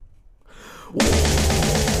With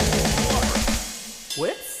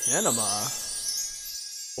Cinema.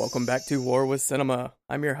 Welcome back to War with Cinema.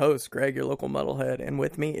 I'm your host, Greg, your local metalhead, and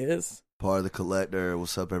with me is... Par the Collector.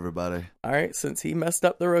 What's up, everybody? Alright, since he messed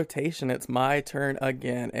up the rotation, it's my turn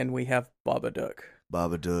again, and we have Babadook.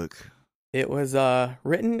 Babadook. It was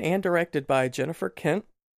written and directed by Jennifer Kent.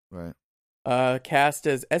 Right. Cast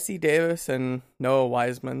as Essie Davis and Noah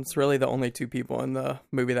Wiseman. It's really the only two people in the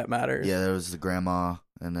movie that matters. Yeah, there was the grandma,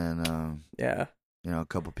 and then, Yeah. you know, a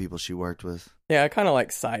couple people she worked with. Yeah, kind of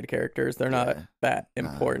like side characters. They're not that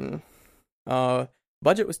important.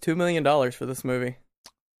 Budget was $2 million for this movie.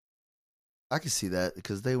 I can see that,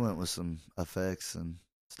 because they went with some effects and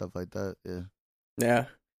stuff like that, yeah. Yeah.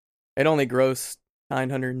 It only grossed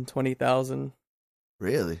 $920,000.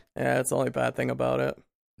 Really? Yeah, that's the only bad thing about it.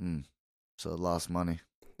 So it lost money.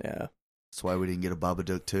 Yeah. That's why we didn't get a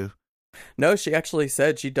Babadook 2? No, she actually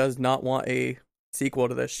said she does not want a sequel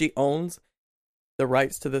to this. She owns the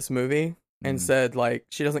rights to this movie and said, like,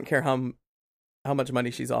 she doesn't care how much money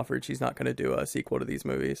she's offered. She's not going to do a sequel to these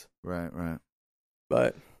movies. Right.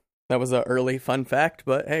 But that was an early fun fact,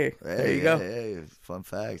 but hey, there you go. Hey, fun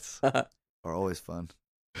facts are always fun.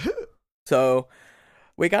 So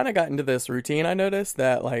we kind of got into this routine. I noticed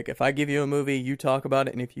that, like, if I give you a movie, you talk about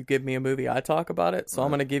it, and if you give me a movie, I talk about it. So I'm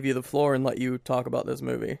going to give you the floor and let you talk about this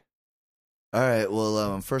movie. All right.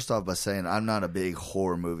 Well, first off, by saying I'm not a big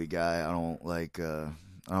horror movie guy. I don't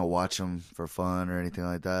I don't watch them for fun or anything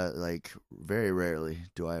like that. Like, very rarely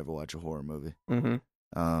do I ever watch a horror movie.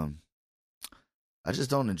 I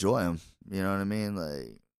just don't enjoy them. You know what I mean?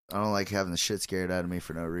 Like, I don't like having the shit scared out of me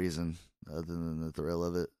for no reason other than the thrill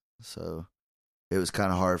of it. So it was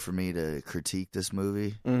kind of hard for me to critique this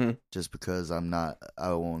movie just because I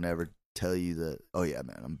won't ever tell you that, oh yeah,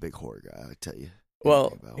 man, I'm a big horror guy. I tell you.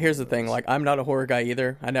 Well, here's the thing. Like, I'm not a horror guy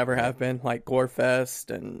either. I never have been. Like,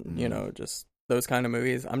 Gorefest and, you know, just those kind of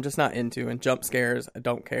movies. I'm just not into. And jump scares, I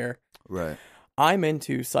don't care. Right. I'm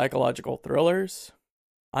into psychological thrillers.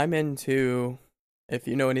 I'm into, if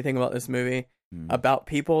you know anything about this movie, about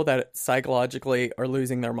people that psychologically are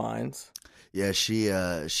losing their minds. Yeah, she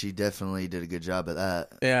definitely did a good job at that.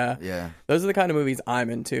 Yeah. Yeah. Those are the kind of movies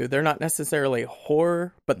I'm into. They're not necessarily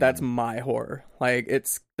horror, but that's my horror. Like,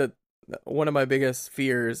 it's one of my biggest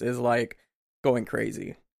fears is, like, going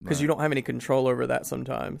crazy. Because you don't have any control over that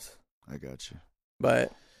sometimes. I got you.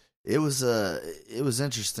 But it was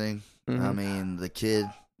interesting. I mean, the kid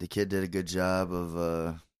did a good job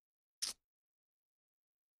of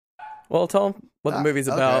well, tell them what the movie's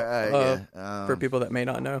about for people that may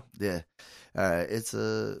not know. Yeah. All right. It's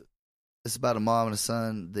about a mom and a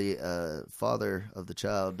son. The father of the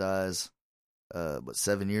child dies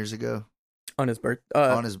 7 years ago? On his birth,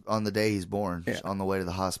 on the day he's born, yeah. On the way to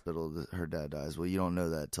the hospital, her dad dies. Well, you don't know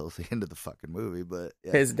that till the end of the fucking movie, but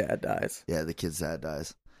yeah. His dad dies. Yeah, the kid's dad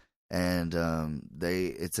dies, and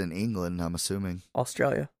it's in England, I'm assuming.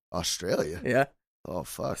 Australia. Yeah. Oh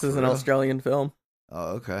fuck. This is an Australian film.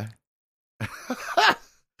 Oh, okay.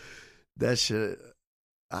 That shit.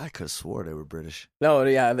 I could have swore they were British. No,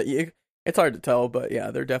 yeah, it's hard to tell, but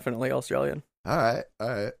yeah, they're definitely Australian. All right.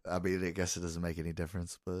 I mean, I guess it doesn't make any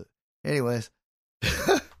difference, but. Anyways,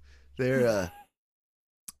 they were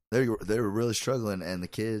really struggling, and the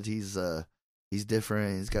kid, he's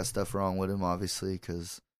different. He's got stuff wrong with him, obviously,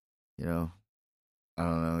 because, you know, I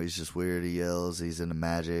don't know. He's just weird. He yells. He's into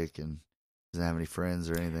magic and doesn't have any friends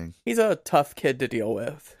or anything. He's a tough kid to deal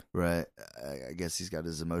with. Right. I guess he's got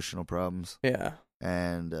his emotional problems. Yeah.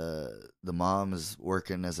 And the mom is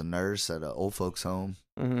working as a nurse at an old folks home,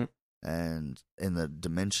 and in the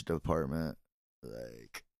dementia department,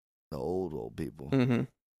 like. The old people.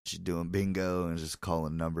 She's doing bingo and just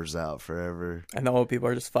calling numbers out forever. And the old people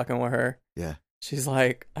are just fucking with her. Yeah. She's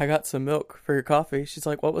like, I got some milk for your coffee. She's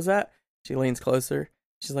like, what was that? She leans closer.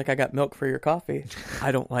 She's like, I got milk for your coffee.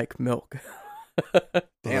 I don't like milk. Damn.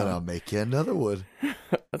 Well, I'll make you another one.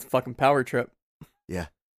 That's a fucking power trip. Yeah.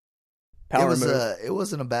 Power move. It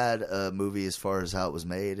wasn't a bad movie as far as how it was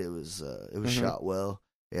made. It was shot well.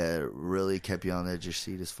 Yeah, it really kept you on the edge of your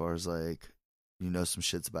seat as far as, like, you know some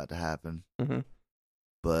shit's about to happen.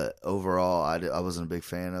 But overall, I wasn't a big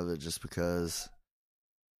fan of it just because,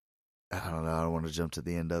 I don't know, I don't want to jump to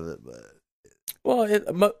the end of it, but...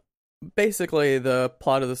 Well, basically, the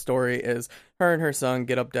plot of the story is her and her son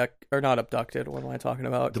get not abducted, what am I talking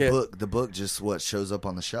about? The book just what shows up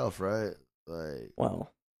on the shelf, right? Like, well...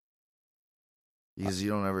 Because you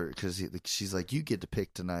don't ever... Because she's like, you get to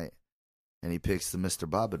pick tonight. And he picks the Mr.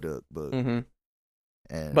 Babadook book.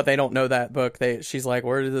 But they don't know that book. She's like,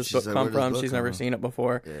 where did this book come from? She's never seen it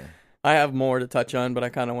before. Yeah. I have more to touch on, but I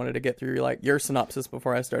kind of wanted to get through like your synopsis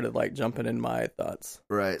before I started like jumping in my thoughts.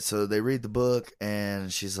 Right. So they read the book,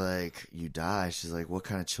 and she's like, "You die." She's like, "What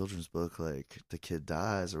kind of children's book? Like the kid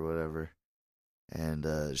dies or whatever?"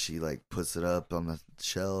 And she like puts it up on the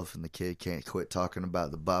shelf, and the kid can't quit talking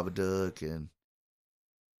about the Babadook. And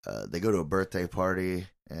they go to a birthday party,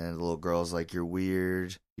 and the little girl's like, "You're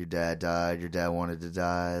weird. Your dad died. Your dad wanted to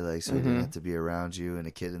die, like so he didn't have to be around you." And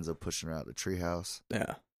the kid ends up pushing her out the treehouse.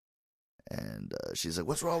 Yeah. And she's like,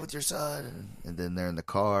 "What's wrong with your son?" And then they're in the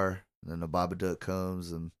car, and then the Babadook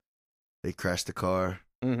comes, and they crash the car.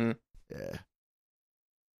 Mm-hmm. Yeah.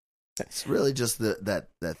 It's really just the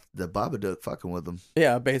Babadook fucking with them.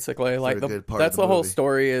 Yeah, basically, like that's the whole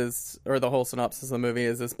story is, or the whole synopsis of the movie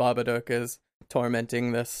is this Babadook is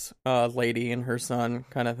tormenting this lady and her son,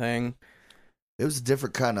 kind of thing. It was a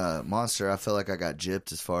different kind of monster. I feel like I got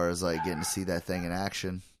gypped as far as like getting to see that thing in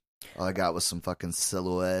action. All I got was some fucking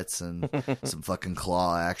silhouettes and some fucking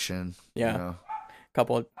claw action. Yeah, you know?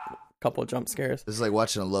 couple of jump scares. It's like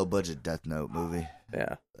watching a low budget Death Note movie.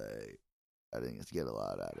 Yeah. Like, I didn't get a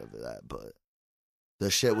lot out of that, but the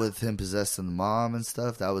shit with him possessing the mom and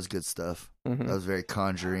stuff, that was good stuff. Mm-hmm. That was very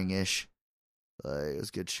Conjuring-ish. Like, it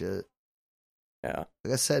was good shit. Yeah.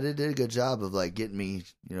 Like I said, it did a good job of like getting me,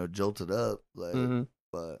 jolted up. Like,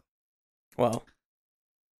 but well,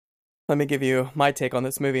 let me give you my take on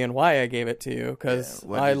this movie and why I gave it to you, because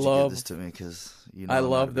I love this to me, because I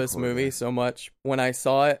love this movie so much. When I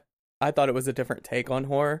saw it, I thought it was a different take on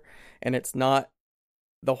horror, and it's not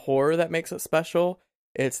the horror that makes it special.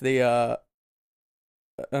 It's the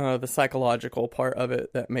psychological part of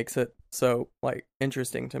it that makes it so like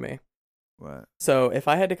interesting to me. Right. So if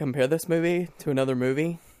I had to compare this movie to another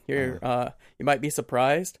movie, you might be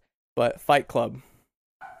surprised, but Fight Club.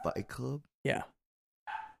 Fight Club? Yeah.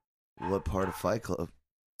 What part of Fight Club?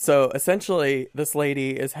 So essentially, this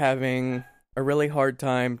lady is having a really hard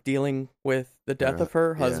time dealing with the death of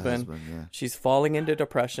her husband. Yeah. She's falling into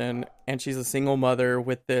depression, and she's a single mother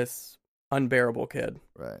with this unbearable kid.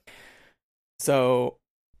 Right. So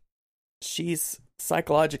she's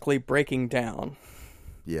psychologically breaking down.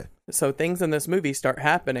 Yeah. So things in this movie start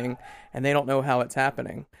happening, and they don't know how it's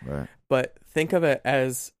happening. Right. But think of it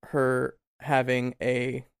as her having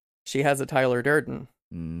she has a Tyler Durden.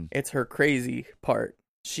 It's her crazy part.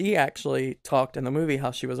 She actually talked in the movie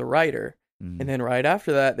how she was a writer. And then right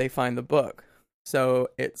after that, they find the book. So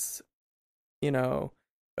it's,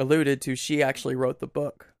 alluded to she actually wrote the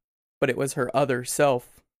book. But it was her other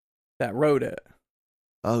self that wrote it.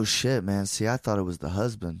 Oh, shit, man. See, I thought it was the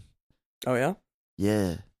husband. Oh, yeah?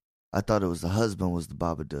 Yeah. I thought it was the husband was the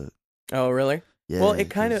Babadook. Oh, really? Yeah. Well, it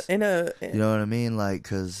kind of, you know what I mean? Like,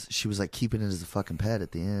 because she was like keeping it as a fucking pet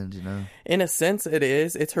at the end, In a sense, it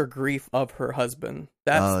is. It's her grief of her husband.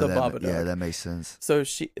 That's the Babadook. Yeah, that makes sense. So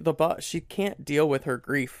she can't deal with her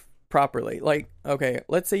grief properly. Like, okay,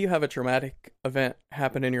 let's say you have a traumatic event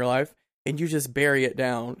happen in your life, and you just bury it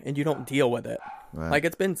down, and you don't deal with it. Right. Like,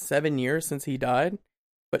 it's been 7 years since he died,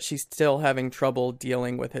 but she's still having trouble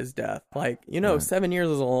dealing with his death. Like, right. 7 years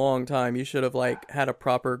is a long time. You should have, like, had a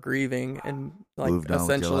proper grieving and, like,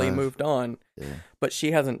 essentially moved on. Yeah. But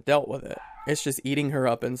she hasn't dealt with it. It's just eating her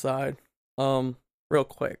up inside. Real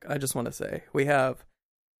quick, I just want to say, we have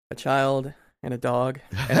a child and a dog,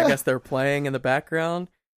 and I guess they're playing in the background.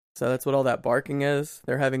 So that's what all that barking is.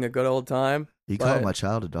 They're having a good old time. You call my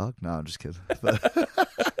child a dog? No, I'm just kidding. But,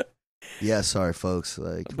 yeah, sorry, folks.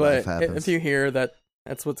 Like, life happens. If you hear that,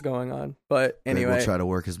 that's what's going on. But anyway, we'll try to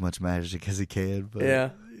work as much magic as he can. But yeah,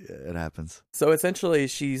 it happens. So essentially,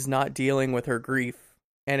 she's not dealing with her grief,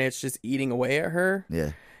 and it's just eating away at her.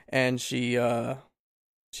 Yeah, and she's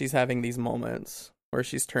having these moments where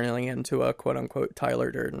she's turning into a quote unquote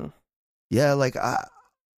Tyler Durden. Yeah, like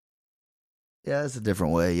it's a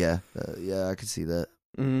different way. Yeah, I can see that.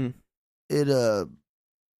 Mm-hmm. It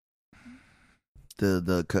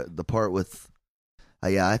the part with.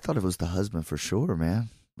 Yeah, I thought it was the husband for sure, man.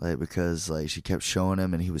 Like, because like she kept showing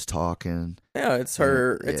him and he was talking. Yeah, it's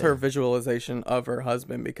her visualization of her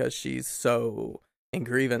husband because she's so in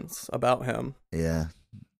grievance about him. Yeah.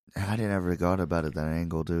 I didn't ever thought about it that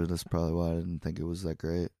angle, dude. That's probably why I didn't think it was that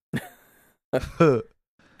great.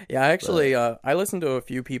 Yeah, actually, I listened to a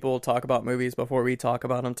few people talk about movies before we talk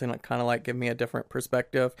about them to kind of like give me a different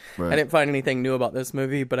perspective. Right. I didn't find anything new about this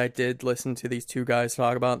movie, but I did listen to these two guys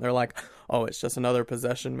talk about it, and they're like, oh, it's just another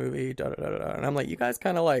possession movie, da-da-da-da. And I'm like, you guys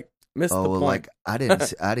kind of like missed the point. Like, I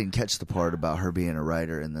didn't catch the part about her being a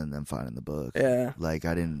writer and then them finding the book. Yeah. Like,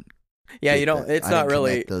 I didn't. Yeah, you don't, it's not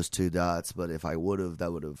really. Those two dots, but if I would have,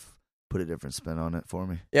 that would have put a different spin on it for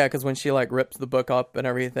me. Yeah, because when she like rips the book up and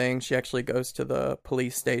everything, she actually goes to the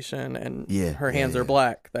police station and her hands are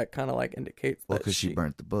black. That kind of like indicates that because she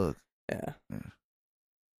burnt the book. Yeah.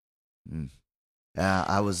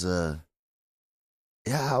 I was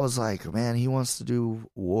I was like, man, he wants to do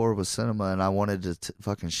war with cinema, and I wanted to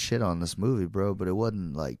fucking shit on this movie, bro, but it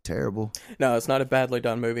wasn't like terrible. No, it's not a badly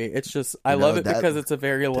done movie. It's just I love it because it's a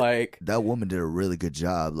very like that woman did a really good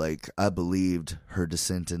job. Like I believed her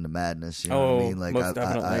descent into madness. You know what I mean? Like most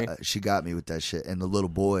definitely. she got me with that shit. And the little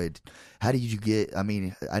boy, how did you get? I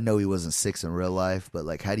mean, I know he wasn't 6 in real life, but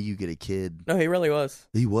like, how do you get a kid? No, he really was.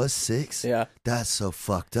 He was 6. Yeah, that's so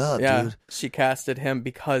fucked up, yeah, dude. She casted him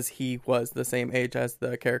because he was the same age as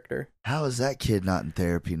the character. How is that kid not in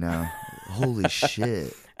therapy now? Holy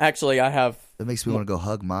shit! Actually, I have. That makes me want to go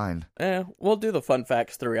hug mine. We'll do the fun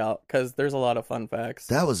facts throughout because there's a lot of fun facts.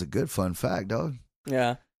 That was a good fun fact, dog.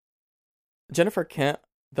 Yeah. Jennifer Kent,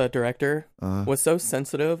 the director, was so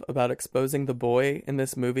sensitive about exposing the boy in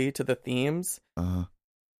this movie to the themes that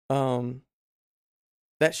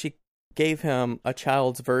she gave him a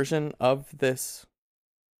child's version of this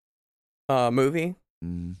movie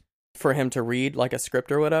for him to read, like a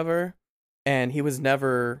script or whatever, and he was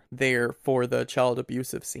never there for the child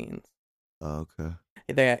abusive scenes. Okay.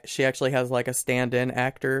 She actually has like a stand-in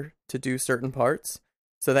actor to do certain parts,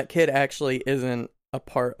 so that kid actually isn't a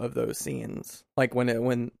part of those scenes. Like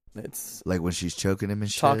when it's like when she's choking him and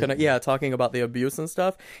shit. Talking about the abuse and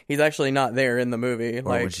stuff. He's actually not there in the movie. Or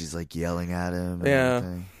like when she's like yelling at him. And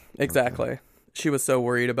everything. Exactly. Okay. She was so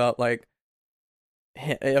worried about like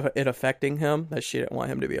it affecting him that she didn't want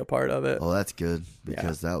him to be a part of it. Oh, that's good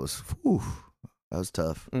because that was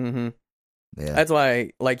tough. Mm-hmm. Yeah, that's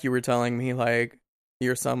why, like you were telling me, like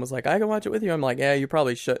your son was like, I can watch it with you. I'm like, yeah, you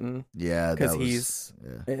probably shouldn't. Yeah, because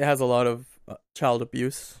it has a lot of child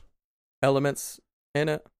abuse elements in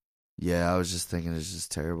it. Yeah, I was just thinking it's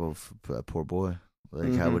just terrible for that poor boy.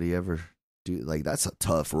 Like, how would he ever do? Like, that's a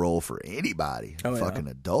tough role for anybody. Fucking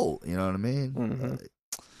adult, you know what I mean? Mm-hmm.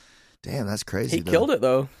 Damn, that's crazy. He killed it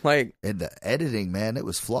though. Like, and the editing, man, it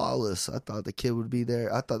was flawless. I thought the kid would be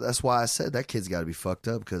there. I thought that's why I said that kid's got to be fucked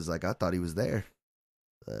up because, like, I thought he was there.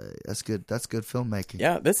 That's good. That's good filmmaking.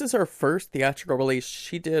 Yeah, this is her first theatrical release.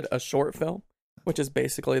 She did a short film, which is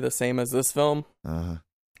basically the same as this film.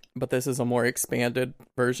 But this is a more expanded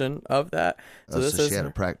version of that. So she had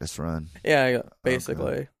a practice run. Yeah,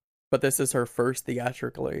 basically. Okay. But this is her first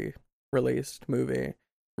theatrically released movie,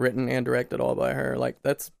 written and directed all by her. Like,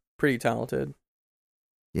 that's pretty talented.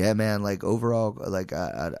 Yeah, man. Like, overall, like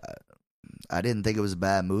I didn't think it was a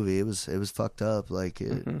bad movie. It was fucked up. Like,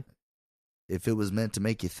 if it was meant to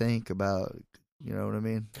make you think about, you know what I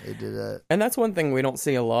mean? It did that. And that's one thing we don't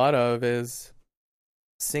see a lot of is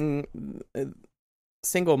single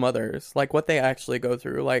mothers, like what they actually go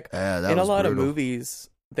through. Like in a lot of movies,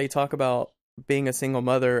 they talk about being a single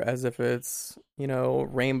mother as if it's, you know,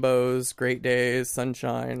 rainbows, great days,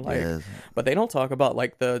 sunshine, like, but they don't talk about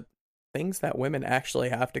like the things that women actually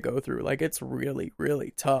have to go through. Like, it's really,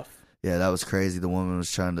 really tough. Yeah, that was crazy. The woman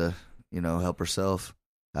was trying to, you know, help herself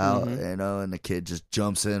out, you know, and the kid just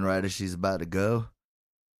jumps in right as she's about to go.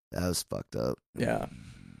 That was fucked up. Yeah.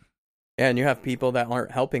 And you have people that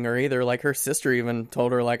aren't helping her either. Like, her sister even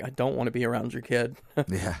told her, like, I don't want to be around your kid.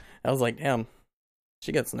 Yeah. I was like, damn,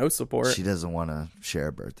 she gets no support. She doesn't want to share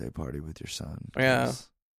a birthday party with your son. Yeah.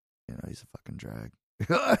 You know, he's a fucking drag.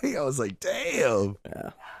 I was like, damn.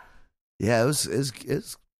 Yeah. Yeah, it was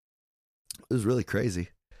really crazy.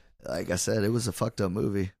 Like I said, it was a fucked up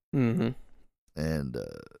movie. Mm-hmm. And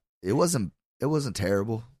it wasn't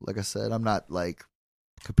terrible. Like I said, I'm not like,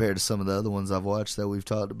 compared to some of the other ones I've watched that we've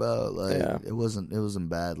talked about, like it wasn't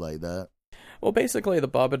bad like that. Well, basically the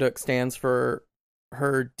Babadook stands for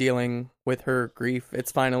her dealing with her grief.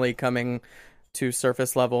 It's finally coming to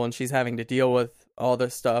surface level and she's having to deal with all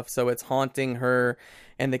this stuff, so it's haunting her.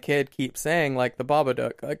 And the kid keeps saying, like, the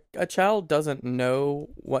Babadook, a child doesn't know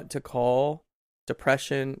what to call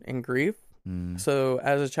depression and grief. So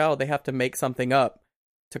as a child they have to make something up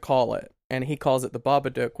to call it, and he calls it the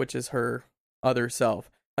Babadook, which is her other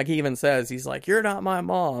self. Like, he even says, he's like, you're not my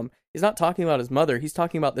mom. He's not talking about his mother, he's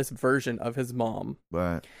talking about this version of his mom.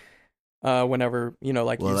 Right. Whenever, you know,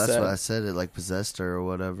 like you said. Well, that's what I said, it like possessed her or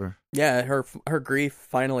whatever. Yeah, her grief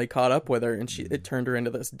finally caught up with her, and it turned her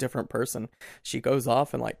into this different person. She goes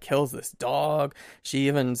off and like kills this dog. She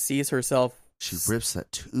even sees herself. She rips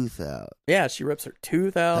that tooth out. Yeah, she rips her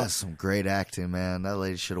tooth out. That's some great acting, man. That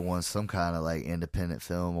lady should have won some kind of like independent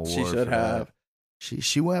film award. She should have.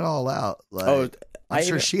 She went all out. Like, I'm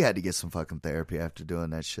sure she had to get some fucking therapy after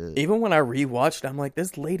doing that shit. Even when I rewatched, I'm like,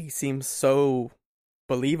 this lady seems so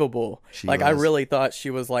believable. She like I was. really thought she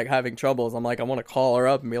was like having troubles. I'm like, I want to call her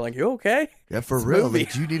up and be like, you okay? Yeah, for This real. movie.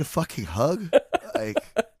 Like, do you need a fucking hug? Like,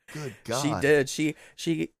 good God. She did.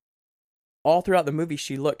 She all throughout the movie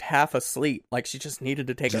she looked half asleep. Like she just needed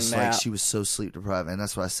to take Just a nap. like she was so sleep deprived. And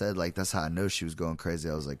that's what I said. Like, that's how I know she was going crazy.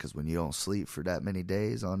 I was like, because when you don't sleep for that many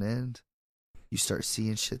days on end, you start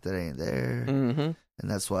seeing shit that ain't there. Mm-hmm. And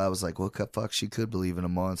that's why I was like, well, fuck, she could believe in a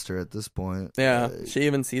monster at this point. Yeah, Like, she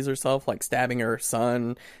even sees herself like stabbing her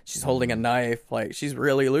son. She's holding a knife. Like she's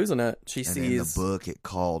really losing it. She and sees in the book, it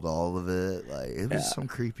called all of it. Like, it was Yeah. some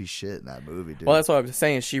creepy shit in that movie, dude. Well, that's what I was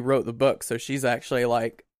saying. She wrote the book, so she's actually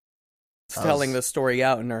like telling the story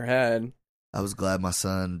out in her head. I was glad my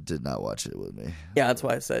son did not watch it with me. Yeah, that's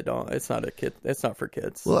why I said don't. It's not a kid. It's not for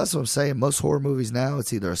kids. Well, that's what I'm saying. Most horror movies now,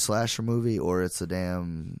 it's either a slasher movie or it's a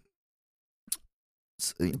damn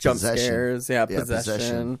Jump possession. scares, yeah,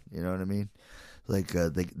 possession. You know what I mean? Like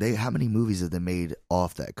they how many movies have they made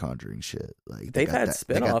off that Conjuring shit? Like They've had They got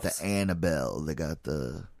spin-offs. the Annabelle. They got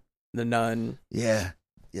the The Nun. the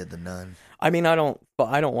Nun. I mean, I don't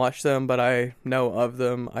watch them, but I know of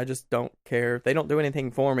them. I just don't care. They don't do anything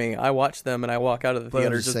for me. I watch them and I walk out of the But I'm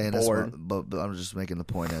theater just just saying bored. but I'm just making the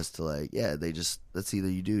point as to like, yeah, that's either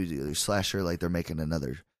you do either slasher, like they're making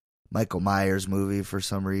another Michael Myers movie for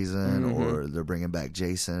some reason, Mhm. or they're bringing back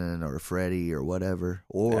Jason or Freddy or whatever,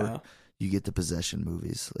 or Yeah. you get the possession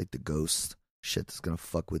movies, like the ghost shit that's gonna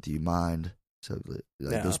fuck with your mind. So like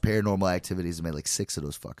Yeah. those Paranormal Activities made like 6 of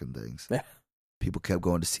those fucking things. Yeah. People kept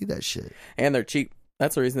going to see that shit. And they're cheap.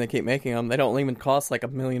 That's the reason they keep making them. They don't even cost like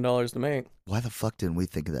 $1 million to make. Why the fuck didn't we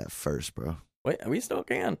think of that first, bro? Wait, we still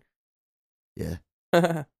can. Yeah.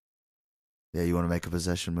 Yeah, Yeah, you want to make a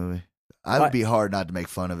possession movie? I Why- would be hard not to make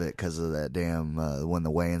fun of it because of that damn when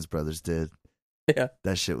the Wayans brothers did.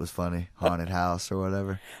 That shit was funny. Haunted House or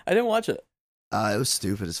whatever. I didn't watch it. It was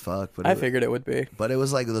stupid as fuck, but I figured it would be. But it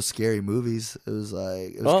was like those scary movies. It was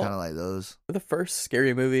Well, kind of like those. The first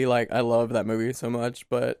scary movie, like I love that movie so much,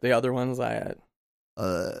 but the other ones,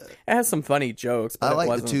 it has some funny jokes. But I it like the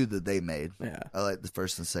wasn't- two that they made. Yeah, I like the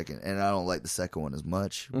first and second, and I don't like the second one as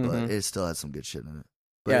much, but Mhm. it still had some good shit in it.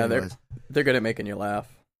 But yeah, anyways, they're good at making you laugh.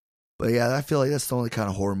 but yeah, I feel like that's the only kind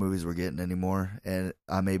of horror movies we're getting anymore. And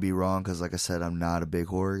I may be wrong because, like I said, I'm not a big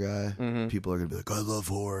horror guy. Hmm. People are gonna be like, "I love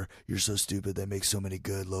horror. You're so stupid. They make so many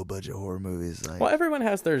good low budget horror movies." Like, Well, everyone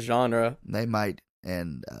has their genre. they might,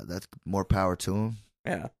 and that's more power to them.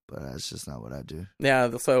 Yeah, But that's just not what I do.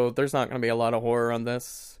 yeah. So there's not going to be a lot of horror on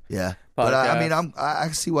this. Yeah, but I mean, podcast. I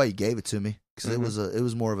see why you gave it to me because Mhm. it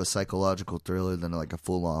was more of a psychological thriller than like a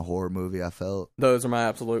full on horror movie. I felt. Those are my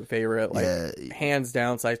absolute favorite. Like Yeah. hands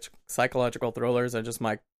down, psychological thrillers are just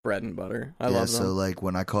my bread and butter. I love them. So like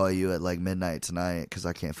when I call you at like midnight tonight because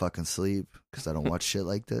I can't fucking sleep because I don't watch shit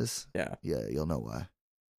like this. Yeah. Yeah, you'll know why.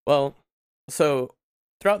 Well, so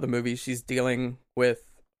throughout the movie, she's dealing with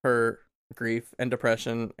her grief and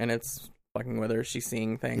depression, and it's fucking with her. She's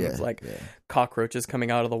seeing things Yeah, like yeah. cockroaches coming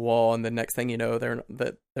out of the wall, and the next thing you know, they're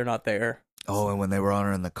not there. Oh, and when they were on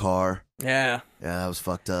her in the car, Yeah, yeah, that was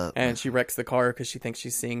fucked up. and she wrecks the car because she thinks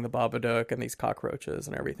she's seeing the Babadook and these cockroaches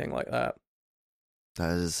and everything like that.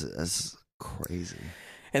 That's crazy.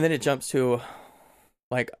 And then it jumps to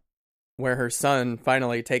like where her son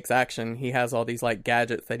finally takes action. He has all these like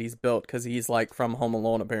gadgets that he's built because he's like from Home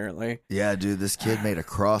Alone apparently. Yeah, dude, this kid made a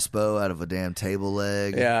crossbow out of a damn table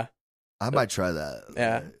leg. Yeah, I might try that.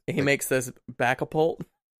 yeah. He makes this backapult.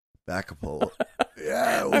 Back a pole.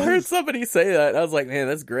 Yeah, it I heard was. somebody say that. I was like, man,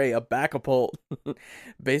 that's great. A backapult.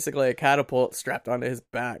 Basically a catapult strapped onto his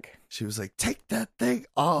back. She was like, "Take that thing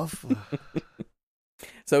off."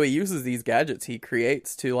 So he uses these gadgets he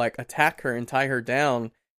creates to like attack her and tie her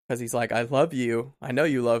down because he's like, I love you. I know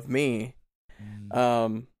you love me.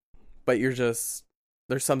 But there's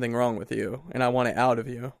something wrong with you and I want it out of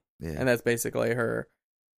you. Yeah. And that's basically her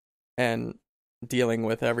and dealing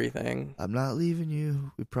with everything. I'm not leaving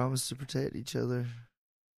you. We promised to protect each other.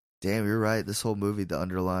 Damn, you're right. This whole movie, the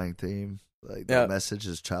underlying theme, like the Yeah. message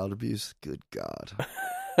is child abuse. Good God.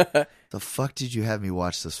 The fuck did you have me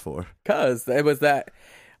watch this for? Because it was that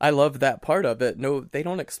I love that part of it. No, they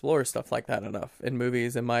don't explore stuff like that enough in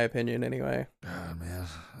movies, in my opinion, anyway. Oh, man,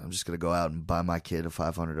 I'm just gonna go out and buy my kid a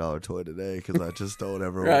 $500 toy today because I just don't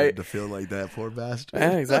ever want Right. him to feel like that poor bastard.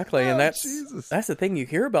 Yeah, exactly. And that's Jesus. that's the thing you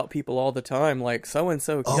hear about people all the time, like so and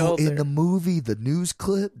so Oh, killed. in their- the movie, the news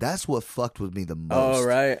clip, that's what fucked with me the most. Oh,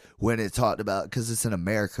 right. When it talked about, because it's in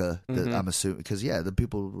America, that Mhm. I'm assuming, because yeah, the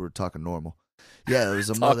people were talking normal. Yeah, it was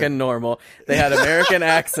a mother. Talking normal. They had American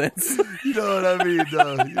accents. You know what I mean,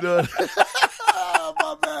 though. You know oh,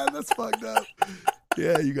 my man, that's fucked up.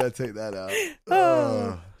 Yeah, you gotta take that out.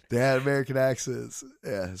 Oh. They had American accents.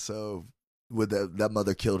 Yeah, so with that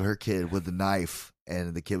mother killed her kid with a knife,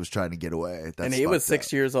 and the kid was trying to get away. That's and he was fucked 6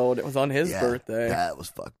 up. years old. It was on his birthday. That was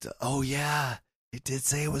fucked up. Oh yeah, it did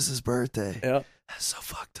say it was his birthday. Yep. That's so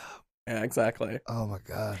fucked up. Yeah, exactly. Oh my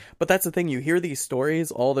god. But that's the thing. You hear these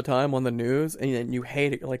stories all the time on the news, and you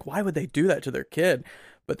hate it. You're like, why would they do that to their kid?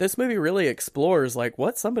 But this movie really explores like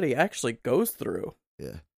what somebody actually goes through.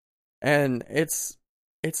 Yeah. And it's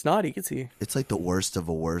not easy. It's like the worst of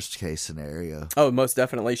a worst case scenario. Oh, most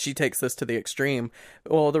definitely. She takes this to the extreme.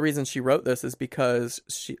 Well, the reason she wrote this is because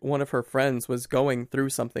one of her friends was going through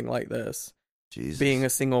something like this, Jesus. being a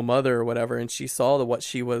single mother or whatever, and she saw what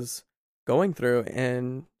she was going through,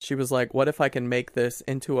 and she was like, what if I can make this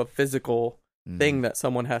into a physical thing that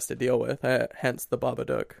someone has to deal with? Hence the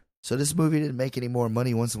Babadook. So this movie didn't make any more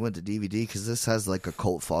money once it went to DVD because this has like a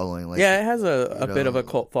cult following. Like, yeah, it has a bit of a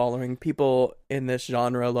cult following. People in this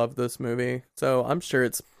genre love this movie, so I'm sure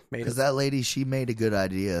it's made. Because that lady, she made a good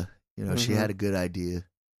idea. You know, she had a good idea,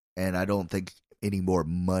 and I don't think any more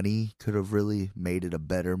money could have really made it a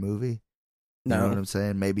better movie. You know what I'm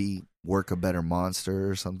saying? Maybe work a better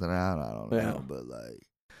monster or something out. I don't know, but like,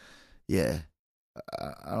 yeah,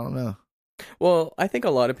 I don't know. Well, I think a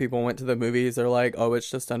lot of people went to the movies. They're like, "Oh, it's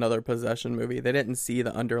just another possession movie." They didn't see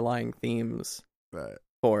the underlying themes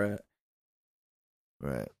for it.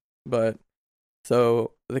 Right. But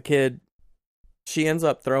so the kid, she ends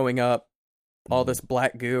up throwing up all this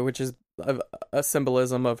black goo, which is a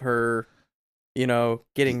symbolism of her, you know,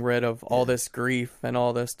 getting rid of all this grief and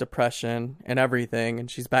all this depression and everything, and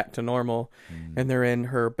she's back to normal. And they're in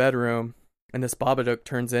her bedroom, and this Babadook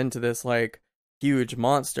turns into this like huge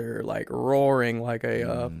monster, like roaring like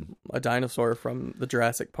a dinosaur from the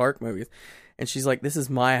Jurassic Park movies. And she's like, "This is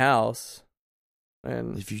my house,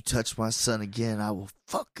 and if you touch my son again, I will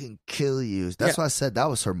fucking kill you." That's why I said that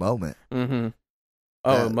was her moment.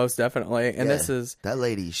 Oh, most definitely. And this is that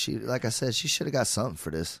lady. She, like I said, she should have got something for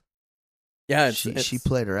this. Yeah, she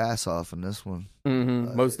played her ass off in this one.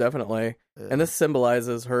 Most definitely. Yeah. And this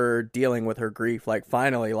symbolizes her dealing with her grief. Like,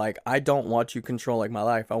 finally, like, I don't want you controlling my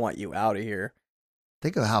life. I want you out of here.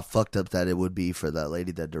 Think of how fucked up that it would be for that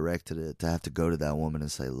lady that directed it to have to go to that woman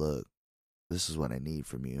and say, "Look, this is what I need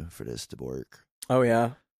from you for this to work." Oh,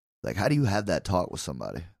 yeah. Like, how do you have that talk with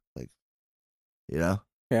somebody? Like, you know?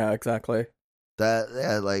 Yeah, exactly.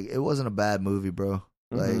 Like, it wasn't a bad movie, bro.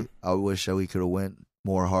 Like, I wish that we could have went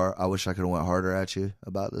more hard. I wish I could have went harder at you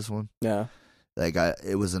about this one. Yeah. Like,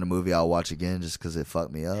 it wasn't a movie I'll watch again just because it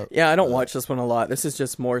fucked me up. Yeah, I don't watch this one a lot. This is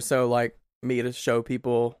just more so, like, me to show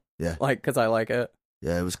people. Yeah. Like, because I like it.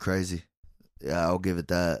 Yeah, it was crazy. Yeah, I'll give it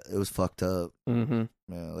that. It was fucked up. Yeah,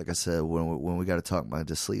 like I said, when we got to talk mine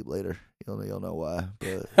to sleep later, you'll know why.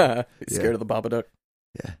 But scared of the Babadook.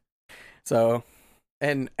 Yeah. So,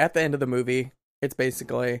 and at the end of the movie, it's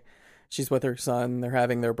basically she's with her son. They're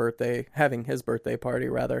having his birthday party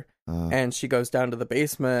rather, and she goes down to the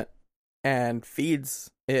basement and feeds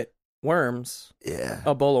it worms. Yeah,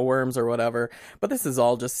 a bowl of worms or whatever. But this is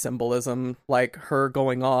all just symbolism, like her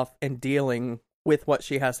going off and dealing with what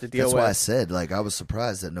she has to deal with. That's why I said, like, I was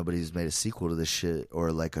surprised that nobody's made a sequel to this shit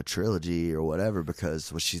or like a trilogy or whatever,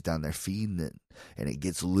 because she's down there feeding it and it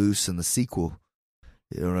gets loose in the sequel.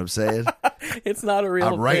 You know what I'm saying? It's not a real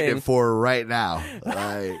thing. I'm writing it for her right now.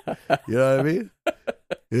 Like, you know what I mean?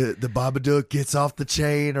 The Babadook gets off the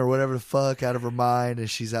chain or whatever the fuck out of her mind, and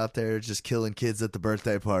she's out there just killing kids at the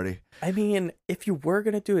birthday party. I mean, if you were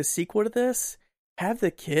going to do a sequel to this, have the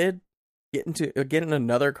kid get in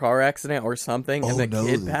another car accident or something, and the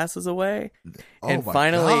kid passes away, and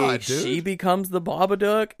finally she becomes the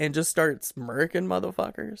Babadook and just starts murking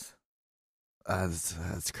motherfuckers.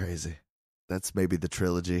 That's crazy. That's maybe the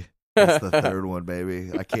trilogy. That's the third one,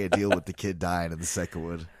 baby. I can't deal with the kid dying in the second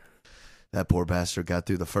one. That poor bastard got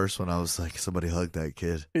through the first one. I was like, somebody hug that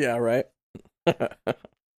kid. Yeah, right. I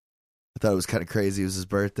thought it was kind of crazy. It was his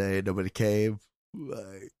birthday. Nobody came.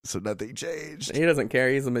 Like, so nothing changed. He doesn't care.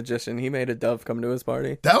 He's a magician. He made a dove come to his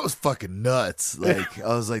party. That was fucking nuts. Like,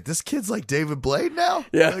 I was like, this kid's like David Blaine now?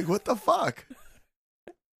 Yeah. Like, what the fuck?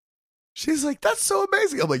 She's like, that's so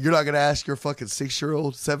amazing. I'm like, you're not going to ask your fucking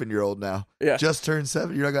 6-year-old, 7-year-old now. Yeah. Just turned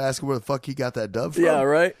 7. You're not going to ask him where the fuck he got that dove from? Yeah,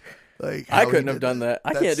 right? Like, I couldn't have done that.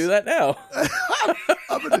 I can't do that now.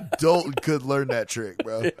 I'm an adult and could learn that trick,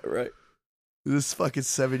 bro. Yeah, right. This fucking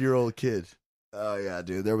 7-year-old kid. Oh, yeah,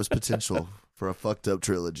 dude. There was potential for a fucked up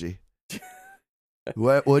trilogy.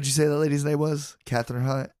 What'd you say that lady's name was? Catherine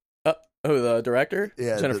Hunt? The director?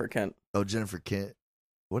 Yeah. Jennifer Kent. Oh, Jennifer Kent.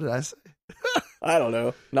 What did I say? I don't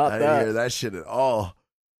know. I didn't hear that shit at all.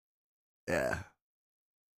 Yeah.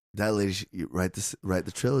 That lady, you write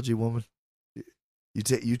the trilogy, woman.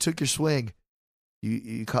 You took your swing.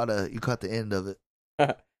 You caught the end of it.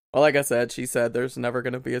 Well, like I said, she said there's never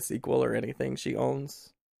going to be a sequel or anything she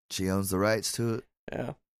owns. She owns the rights to it.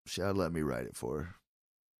 Yeah. She'd let me write it for her.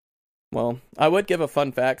 Well, I would give a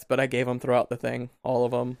fun facts, but I gave them throughout the thing, all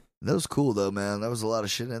of them. That was cool though, man. There was a lot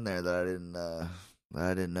of shit in there that I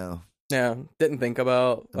didn't know. Yeah, didn't think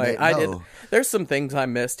about. Like I did. There's some things I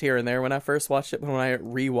missed here and there when I first watched it. But when I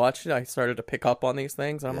rewatched it, I started to pick up on these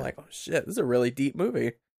things. And I'm like, oh shit, this is a really deep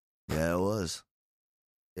movie. Yeah, it was.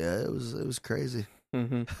 Yeah, it was crazy.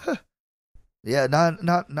 Mm-hmm. Yeah,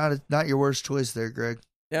 not your worst choice there, Greg.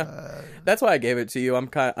 Yeah, that's why I gave it to you.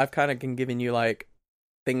 I've kind of been giving you like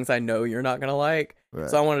things I know you're not gonna like, right.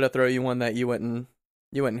 So I wanted to throw you one that you wouldn't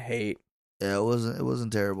hate. Yeah, it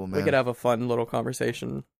wasn't terrible, man. We could have a fun little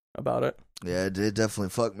conversation about it. Yeah, it did definitely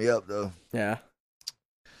fuck me up though. Yeah.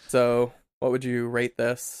 So, what would you rate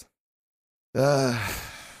this? Out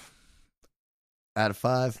of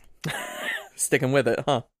 5. Sticking with it,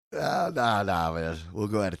 huh? Nah, man. We'll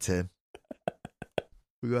go out of 10.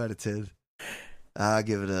 We'll go out of 10. I'll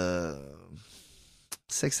give it a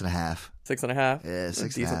 6.5. 6.5? Yeah,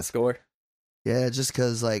 6.5. Decent score. Yeah, just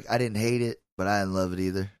because, like, I didn't hate it, but I didn't love it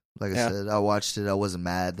either. Like I said, I watched it. I wasn't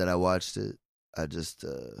mad that I watched it. I just,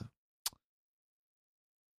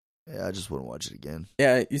 I just wouldn't watch it again.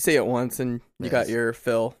 Yeah, you see it once and you got your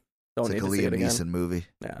fill. Don't need to see it again. It's like a Liam Neeson movie.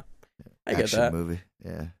 Yeah, I get that. Movie,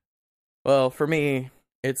 yeah. Well, for me,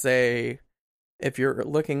 it's if you're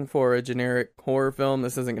looking for a generic horror film,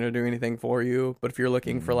 this isn't going to do anything for you. But if you're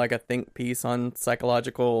looking for like a think piece on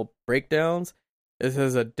psychological breakdowns, this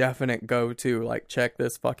is a definite go-to. Like, check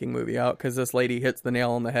this fucking movie out because this lady hits the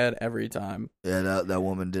nail on the head every time. Yeah, that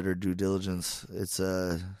woman did her due diligence. It's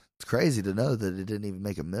crazy to know that it didn't even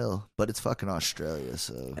make a mill, but it's fucking Australia,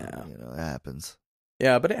 so it happens.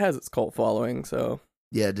 Yeah, but it has its cult following, so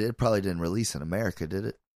yeah, it probably didn't release in America, did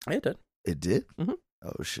it? It did. It did? Mm-hmm.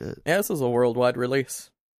 Oh shit! Yeah, this is a worldwide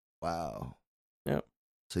release. Wow. Yep.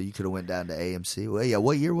 So you could have went down to AMC. Well, yeah.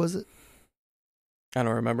 What year was it? I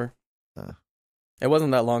don't remember. It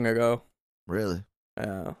wasn't that long ago. Really?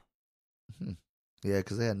 Yeah. Yeah,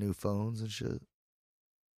 because they had new phones and shit.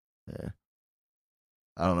 Yeah.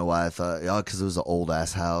 I don't know why I thought, because it was an old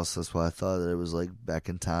ass house. That's why I thought that it was like back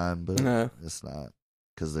in time, but it's not.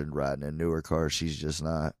 Because they're riding a newer car. She's just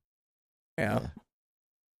not. Yeah.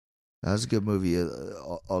 That was a good movie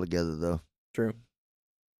altogether, though. True.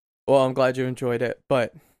 Well, I'm glad you enjoyed it,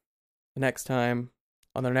 but next time,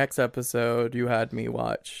 on the next episode, you had me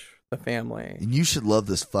watch The Family. And you should love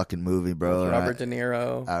this fucking movie, bro. With Robert De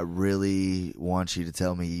Niro. I really want you to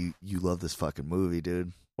tell me you love this fucking movie,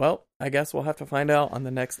 dude. Well, I guess we'll have to find out on the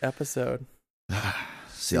next episode.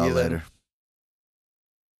 See y'all later. Then.